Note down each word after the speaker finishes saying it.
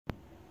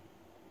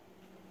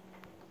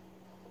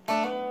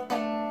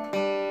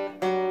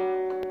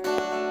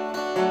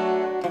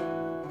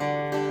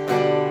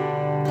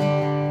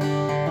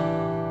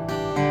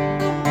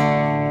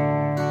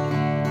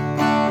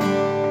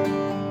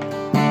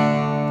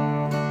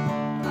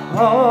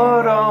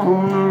heart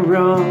on the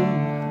run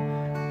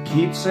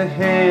keeps a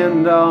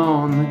hand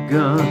on the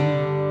gun.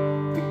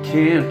 You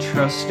can't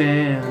trust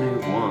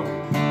anyone.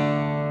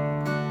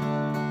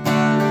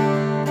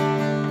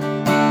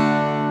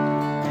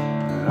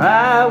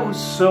 I was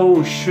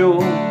so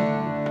sure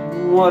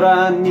what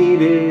I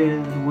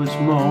needed was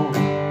more.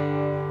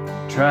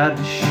 Tried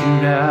to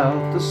shoot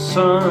out the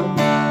sun.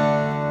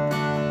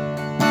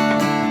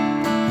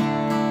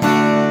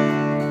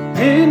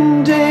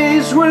 In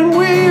days when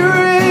we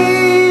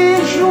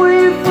raged,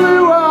 we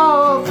flew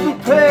off the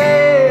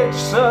page.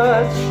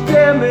 Such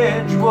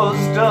damage was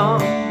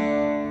done.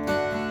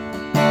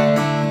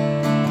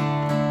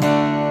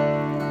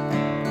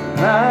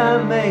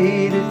 I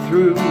made it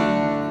through,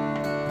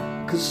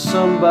 'cause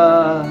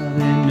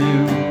somebody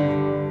knew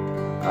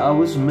I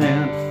was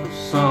meant for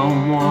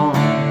someone.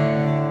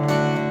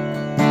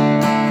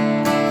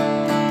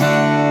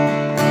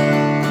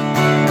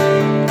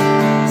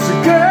 So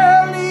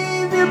girl,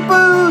 leave your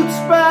boots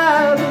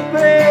by the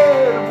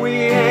bed. We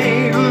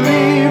ain't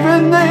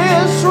leaving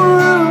this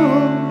room.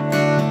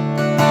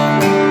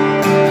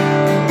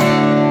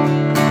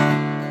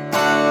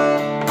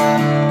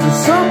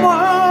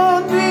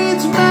 Someone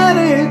needs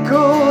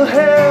medical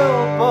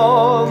help.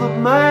 All the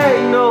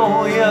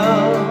magnolias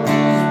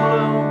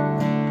bloom.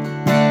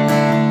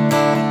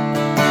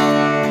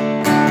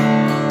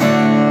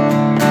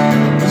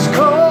 It's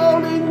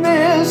cold in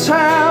this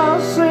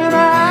house, and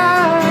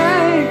I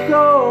ain't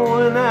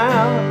going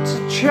out to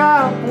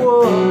chop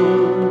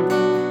wood.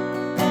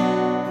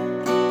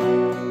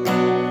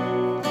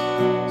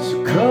 So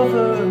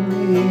cover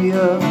me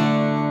up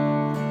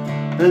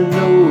and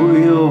know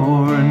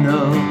you're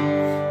enough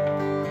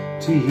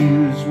to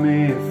use me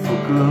for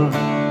good.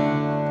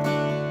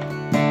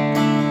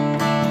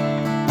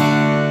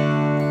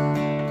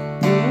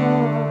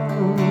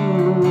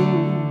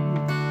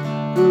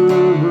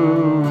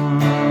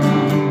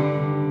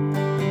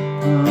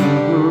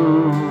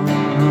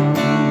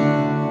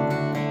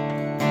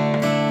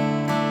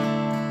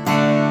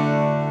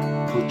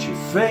 Put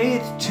your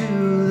faith to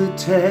the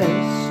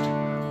test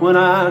when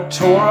I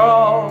tore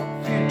off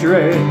your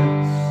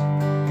dress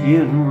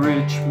in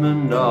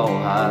Richmond all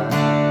high.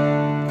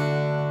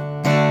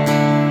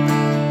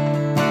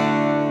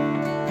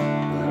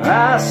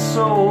 I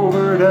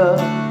sobered up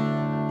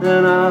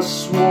and I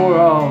swore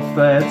off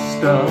that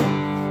stuff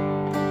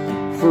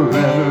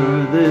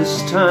forever this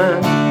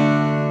time.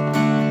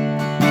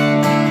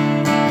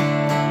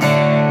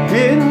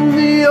 In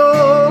the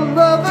old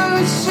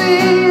lover's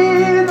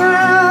scene,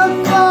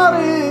 I thought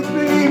it'd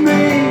be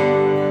me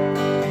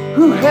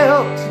who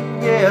helped him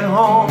get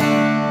home.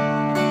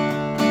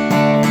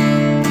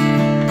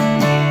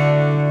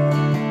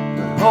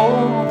 But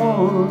home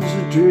was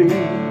a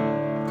dream,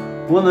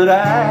 one that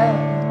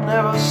I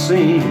never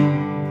seen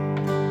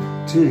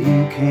till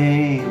you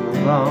came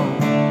along.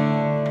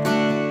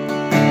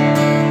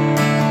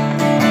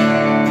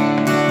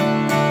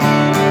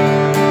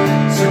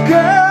 So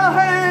girl,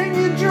 hang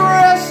your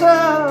dress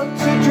up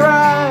to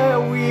dry.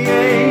 We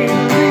ain't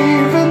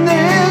leaving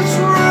this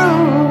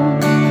room.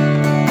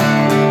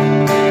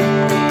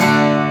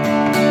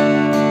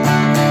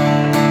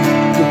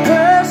 The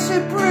Percy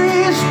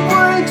breeze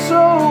breaks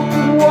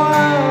open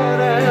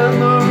wide and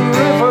the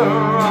river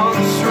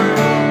runs through.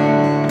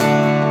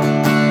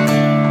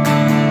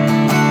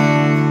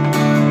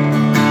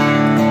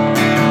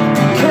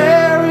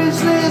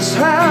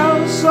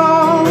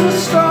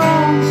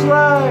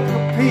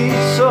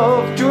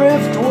 Of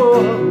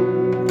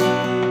driftwood.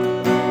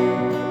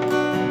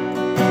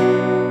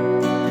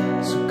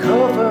 So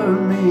cover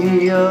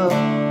me up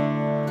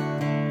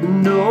and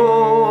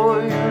know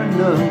you're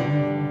enough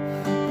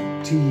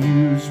to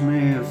use me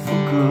for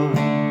good.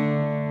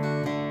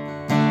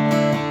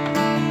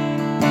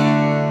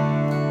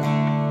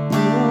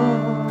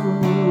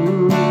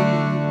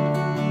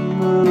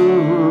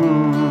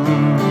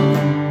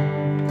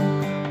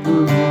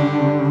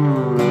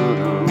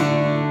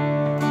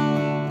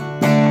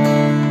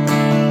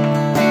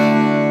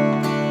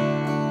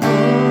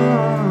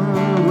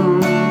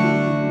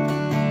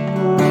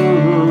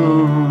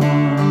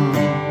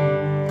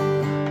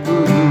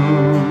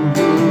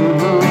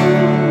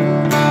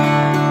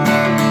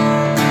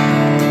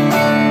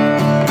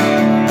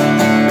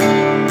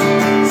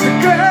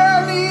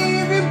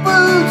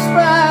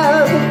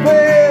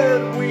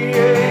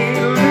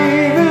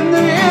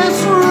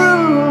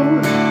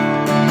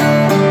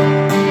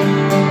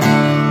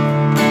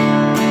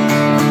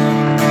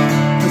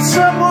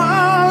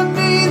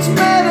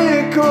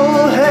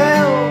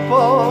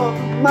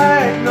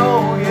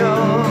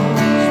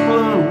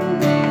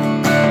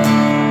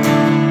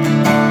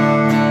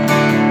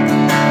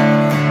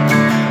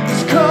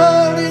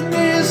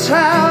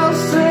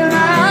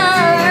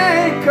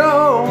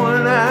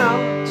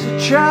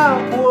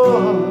 chop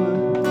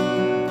wood.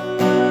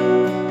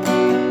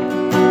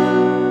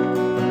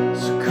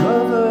 So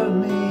cover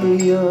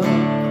me up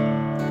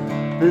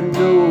and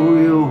know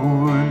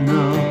you're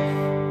enough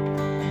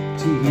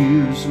to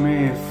use me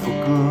for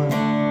good.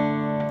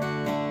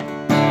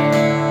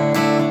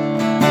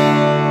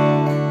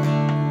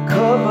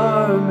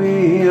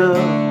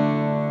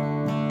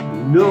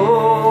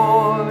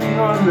 know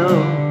you're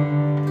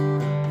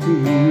enough to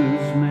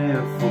use me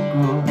for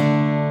good.